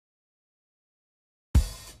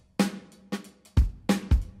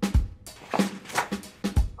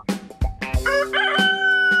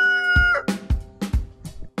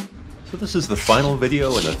this is the final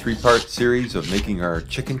video in a three-part series of making our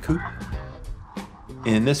chicken coop.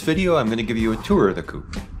 In this video, I'm going to give you a tour of the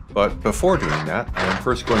coop. But before doing that, I am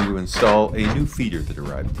first going to install a new feeder that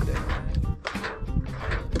arrived today.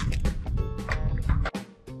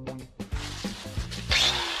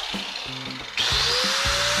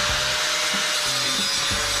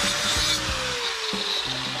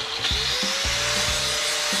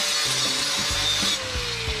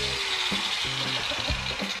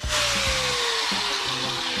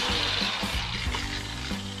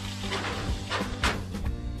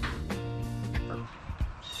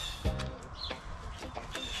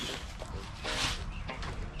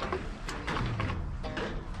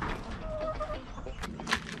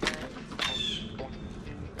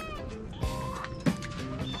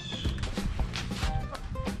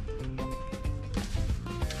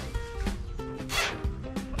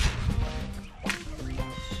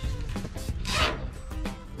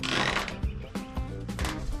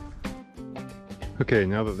 Okay,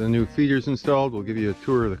 now that the new feeder's installed, we'll give you a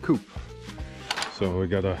tour of the coop. So we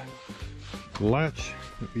got a latch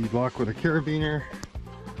that we lock with a carabiner.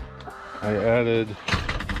 I added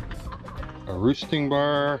a roosting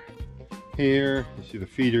bar here. You see the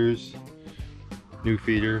feeders, new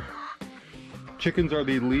feeder. Chickens are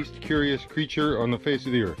the least curious creature on the face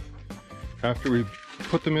of the earth. After we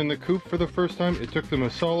put them in the coop for the first time, it took them a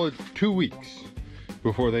solid 2 weeks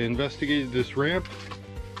before they investigated this ramp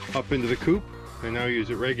up into the coop. They now use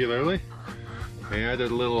it regularly. I added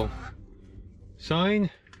a little sign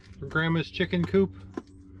for Grandma's chicken coop.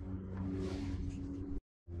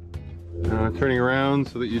 Turning around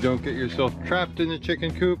so that you don't get yourself trapped in the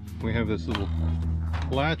chicken coop. We have this little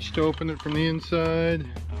latch to open it from the inside.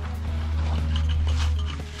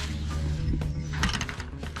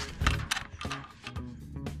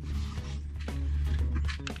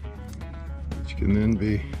 Which can then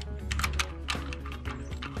be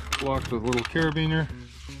locked with a little carabiner.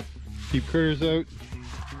 Keep critters out.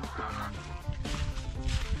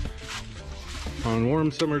 On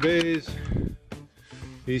warm summer days,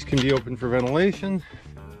 these can be open for ventilation.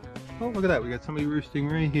 Oh, look at that, we got somebody roosting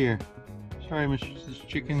right here. Sorry, Mrs.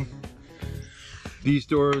 Chicken. These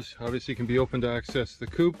doors obviously can be open to access the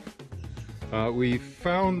coop. We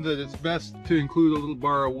found that it's best to include a little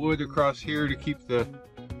bar of wood across here to keep the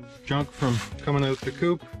junk from coming out the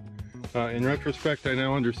coop. In retrospect, I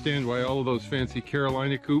now understand why all of those fancy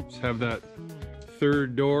Carolina coops have that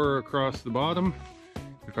third door across the bottom.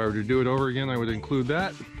 If I were to do it over again, I would include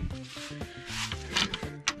that.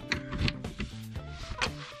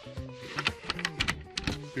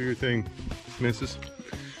 Do your thing, missus.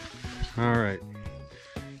 Alright.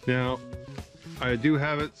 Now, I do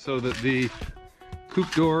have it so that the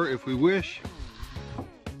coop door, if we wish,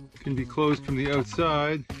 can be closed from the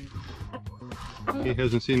outside. He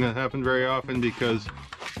hasn't seen that happen very often because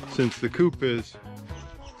since the coop is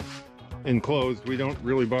enclosed, we don't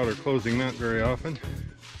really bother closing that very often.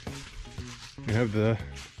 We have the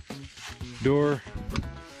door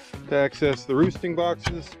to access the roosting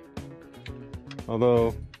boxes,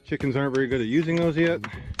 although chickens aren't very good at using those yet.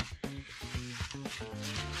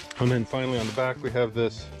 And then finally on the back we have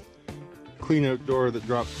this clean out door that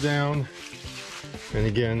drops down, and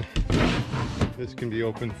again this can be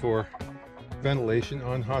open for ventilation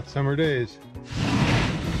on hot summer days.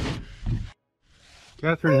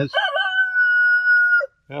 Catherine has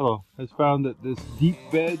found that this deep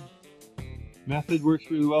bed method works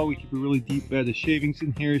really well. We keep a really deep bed of shavings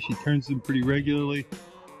in here. She turns them pretty regularly,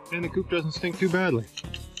 and the coop doesn't stink too badly.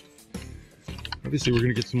 Obviously we're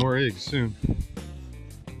going to get some more eggs soon.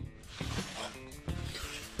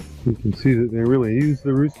 You can see that they really use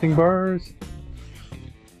the roosting bars.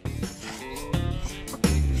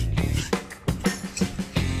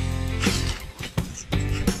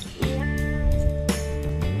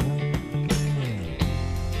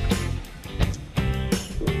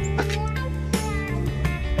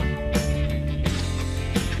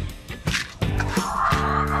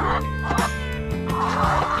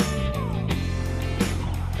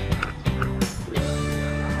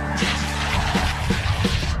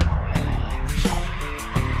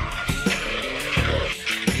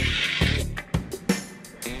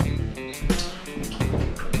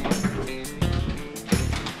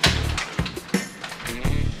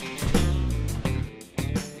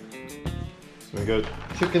 We got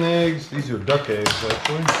chicken eggs. These are duck eggs,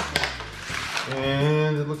 actually.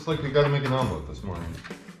 And it looks like we got to make an omelet this morning.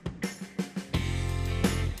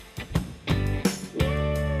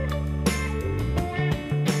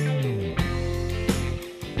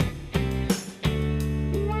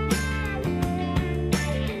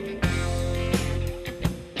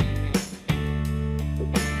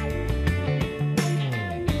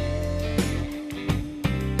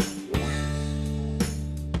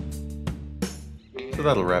 So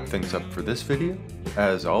that'll wrap things up for this video.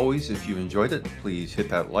 As always, if you enjoyed it, please hit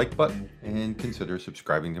that like button and consider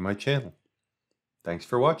subscribing to my channel. Thanks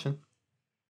for watching.